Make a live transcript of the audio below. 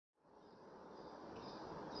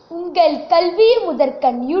உங்கள் கல்வி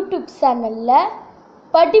முதற்கண் யூடியூப் சேனல்ல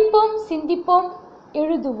படிப்போம், சிந்திப்போம்,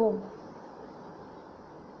 எழுதுவோம்.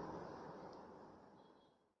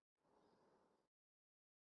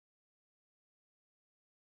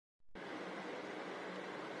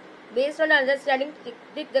 Based on understanding,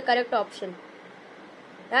 click the correct option.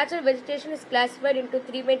 Natural vegetation is classified into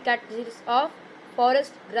three main categories of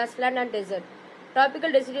forest, grassland and desert.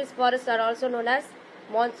 Tropical deciduous forests are also known as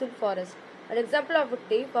monsoon forest. An example of a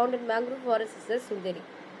tree found in mangrove forest is the sundari.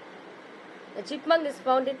 The chipmunk is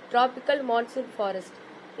found in tropical monsoon forest.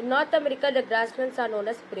 In North America, the grasslands are known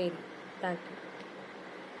as prairie. Thank you.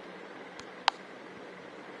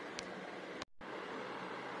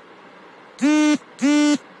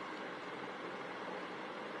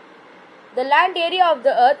 The land area of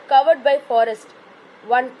the earth covered by forest,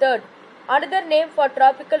 1/3. Another name for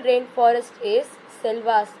tropical rainforest is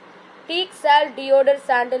selvas. Teak, sal, deodar,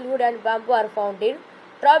 sandalwood and bamboo are found in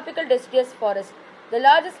tropical deciduous forest. The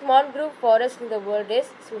largest mangrove forest in the world is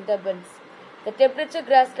Sundarbans. The temperature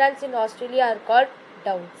grasslands in Australia are called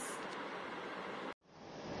downs.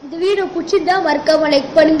 இந்த video பிடிச்சிருந்தா மறக்காம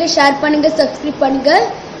like பண்ணுங்க, share பண்ணுங்க, subscribe பண்ணுங்க.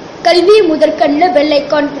 கல்வி முதற்கண்ணில் bell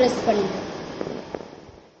icon press பண்ணுங்க.